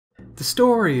The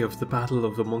story of the battle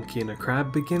of the monkey and a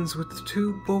crab begins with the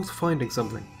two both finding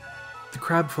something. The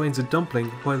crab finds a dumpling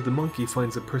while the monkey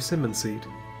finds a persimmon seed.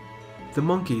 The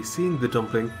monkey, seeing the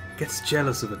dumpling, gets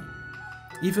jealous of it.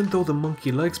 Even though the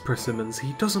monkey likes persimmons,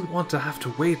 he doesn't want to have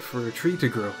to wait for a tree to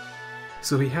grow.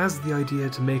 So he has the idea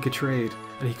to make a trade,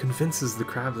 and he convinces the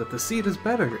crab that the seed is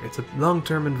better, it's a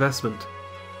long-term investment.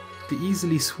 The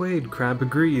easily swayed crab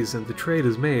agrees and the trade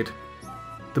is made.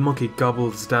 The monkey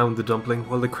gobbles down the dumpling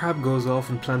while the crab goes off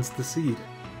and plants the seed.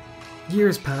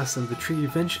 Years pass and the tree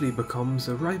eventually becomes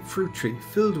a ripe fruit tree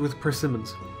filled with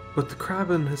persimmons. But the crab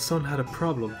and his son had a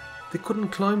problem. They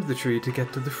couldn't climb the tree to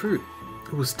get to the fruit.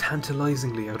 It was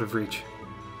tantalizingly out of reach.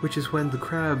 Which is when the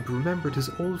crab remembered his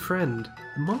old friend,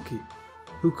 the monkey,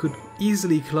 who could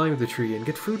easily climb the tree and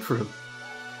get fruit for him.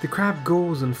 The crab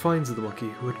goes and finds the monkey,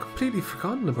 who had completely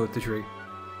forgotten about the tree.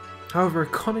 However, a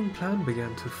cunning plan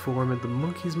began to form in the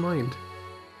monkey's mind.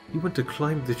 He went to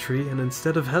climb the tree and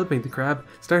instead of helping the crab,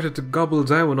 started to gobble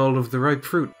down all of the ripe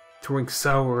fruit, throwing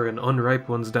sour and unripe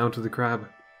ones down to the crab.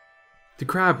 The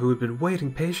crab, who had been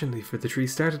waiting patiently for the tree,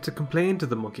 started to complain to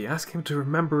the monkey, asking him to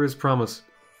remember his promise.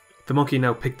 The monkey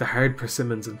now picked the hard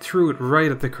persimmons and threw it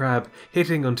right at the crab,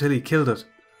 hitting until he killed it.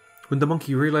 When the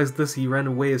monkey realized this, he ran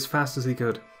away as fast as he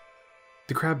could.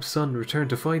 The crab's son returned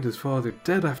to find his father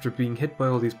dead after being hit by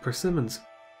all these persimmons,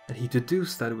 and he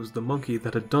deduced that it was the monkey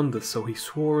that had done this, so he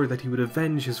swore that he would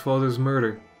avenge his father's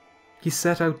murder. He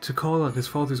set out to call on his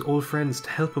father's old friends to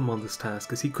help him on this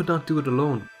task, as he could not do it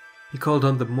alone. He called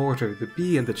on the mortar, the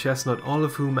bee and the chestnut, all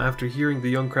of whom, after hearing the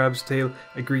young crab's tale,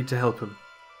 agreed to help him.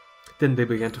 Then they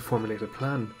began to formulate a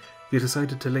plan. They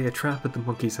decided to lay a trap at the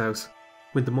monkey's house.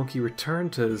 When the monkey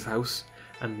returned to his house,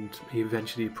 and he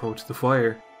eventually approached the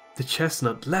fire, the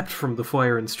chestnut leapt from the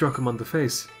fire and struck him on the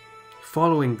face.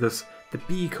 Following this, the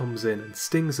bee comes in and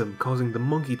stings him, causing the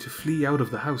monkey to flee out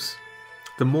of the house.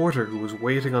 The mortar, who was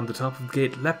waiting on the top of the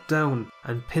gate, leapt down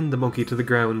and pinned the monkey to the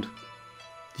ground.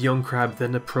 The young crab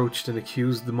then approached and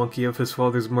accused the monkey of his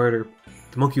father's murder.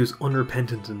 The monkey was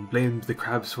unrepentant and blamed the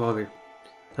crab's father.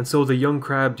 And so the young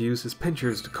crab used his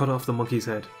pincers to cut off the monkey's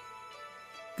head.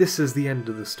 This is the end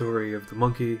of the story of the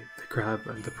monkey, the crab,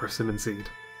 and the persimmon seed.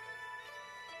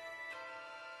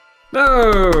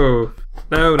 No!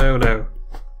 No.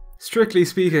 Strictly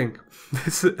speaking,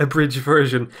 this abridged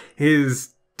version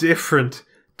is different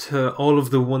to all of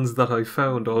the ones that I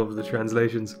found, all of the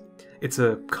translations. It's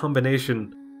a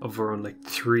combination of around like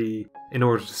 3 in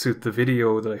order to suit the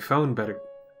video that I found better.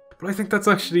 But I think that's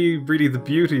actually really the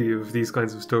beauty of these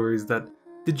kinds of stories, that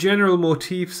the general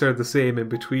motifs are the same in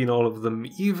between all of them,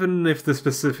 even if the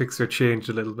specifics are changed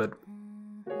a little bit.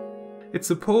 It's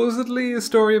supposedly a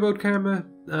story about karma,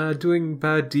 doing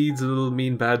bad deeds will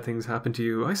mean bad things happen to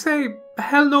you. I say,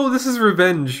 hell no, this is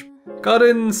revenge. Gotta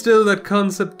instill that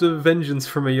concept of vengeance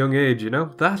from a young age, you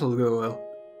know? That'll go well.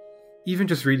 Even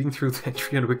just reading through the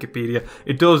entry on Wikipedia,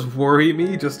 it does worry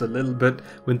me just a little bit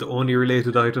when the only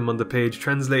related item on the page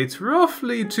translates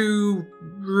roughly to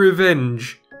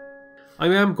revenge. I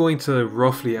am going to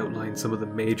roughly outline some of the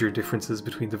major differences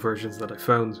between the versions that I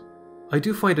found. I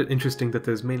do find it interesting that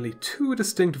there's mainly 2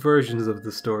 distinct versions of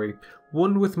the story,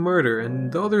 one with murder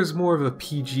and the other is more of a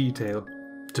PG tale.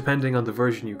 Depending on the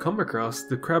version you come across,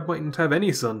 the crab mightn't have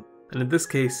any son, and in this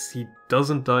case he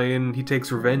doesn't die and he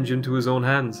takes revenge into his own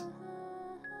hands.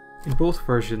 In both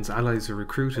versions, allies are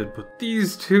recruited, but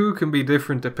these 2 can be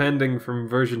different depending from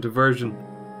version to version.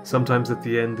 Sometimes at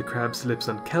the end the crab slips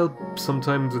on kelp,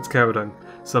 sometimes it's cow dung.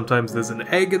 Sometimes there's an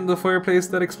egg in the fireplace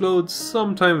that explodes,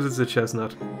 sometimes it's a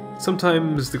chestnut.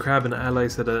 Sometimes the crab and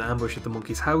allies set an ambush at the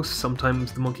monkey's house,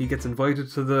 sometimes the monkey gets invited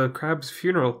to the crab's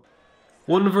funeral.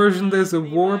 One version there's a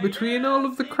war between all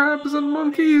of the crabs and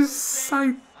monkeys.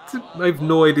 I've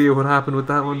no idea what happened with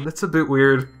that one, it's a bit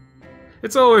weird.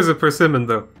 It's always a persimmon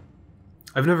though.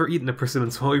 I've never eaten a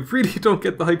persimmon, so I really don't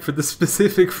get the hype for this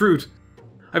specific fruit.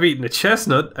 I've eaten a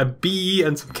chestnut, a bee,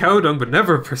 and some cow dung, but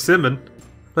never a persimmon.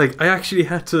 Like, I actually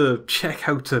had to check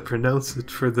how to pronounce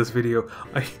it for this video.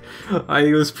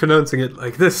 I was pronouncing it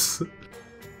like this.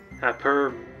 A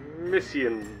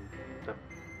permission. A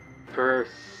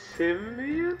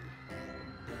persimmon?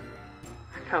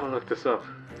 I gotta look this up.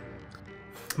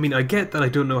 I mean, I get that I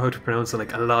don't know how to pronounce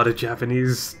like a lot of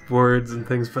Japanese words and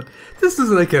things, but this is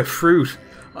like a fruit.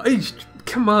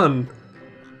 Come on.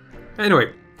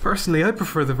 Anyway, personally, I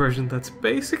prefer the version that's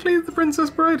basically The Princess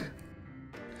Bride.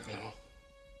 Hello.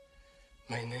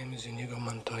 My name is Inigo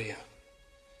Montoya.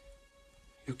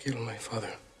 You killed my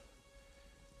father.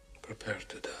 Prepare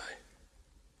to die.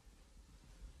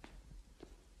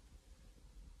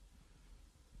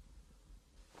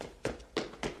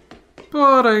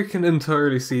 but I can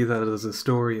entirely see that as a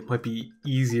story it might be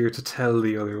easier to tell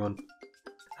the other one.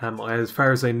 As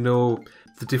far as I know,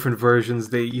 the different versions,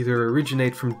 they either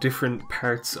originate from different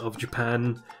parts of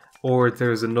Japan, or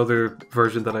there's another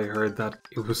version that I heard that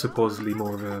it was supposedly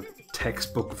more of a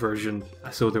textbook version,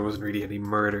 so there wasn't really any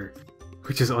murder,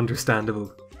 which is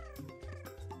understandable.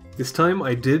 This time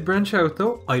I did branch out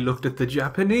though. I looked at the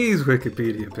Japanese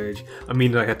Wikipedia page. I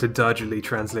mean, I had to dodgily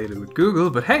translate it with Google,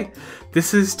 but hey,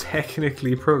 this is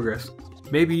technically progress.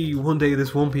 Maybe one day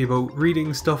this won't be about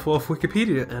reading stuff off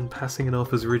Wikipedia and passing it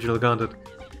off as original content.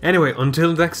 Anyway,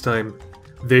 until next time,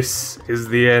 this is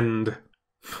the end.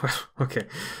 Well, okay.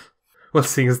 Well,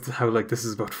 seeing as how like this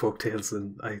is about folktales,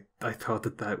 and I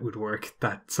thought that would work.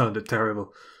 That sounded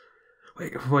terrible.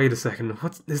 Wait a second.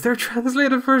 Is there a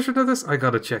translated version of this? I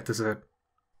gotta check this out.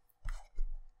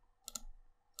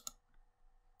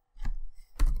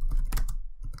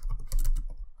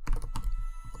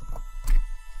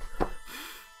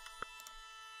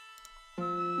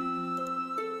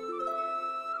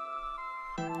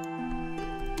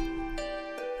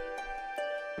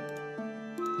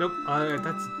 Nope,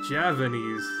 that's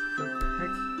Javanese. What the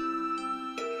heck?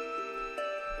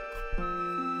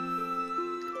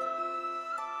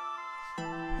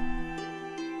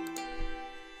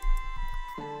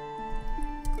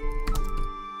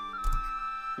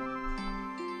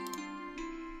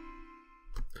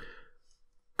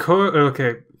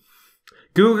 Okay.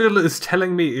 Google is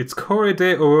telling me it's Corre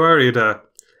de Owarida.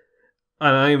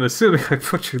 And I'm assuming I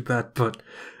butchered that, but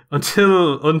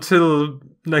until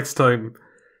next time,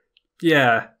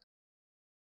 yeah.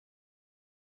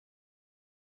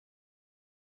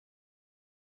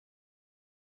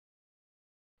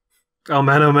 Oh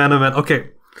man, oh man, oh man.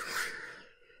 Okay.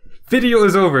 Video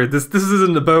is over. This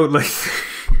isn't about like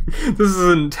this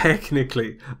isn't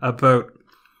technically about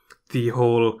the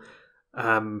whole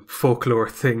folklore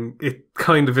thing. It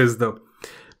kind of is though.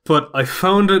 But I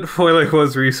found it while I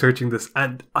was researching this,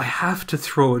 and I have to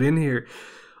throw it in here.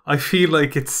 I feel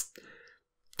like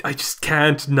I just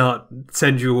can't not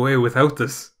send you away without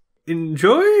this.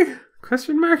 Enjoy?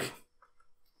 Question mark?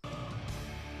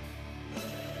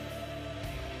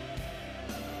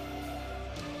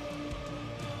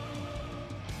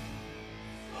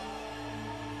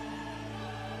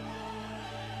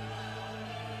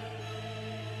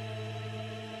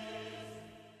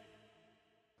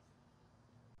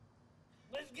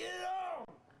 Let's get it on!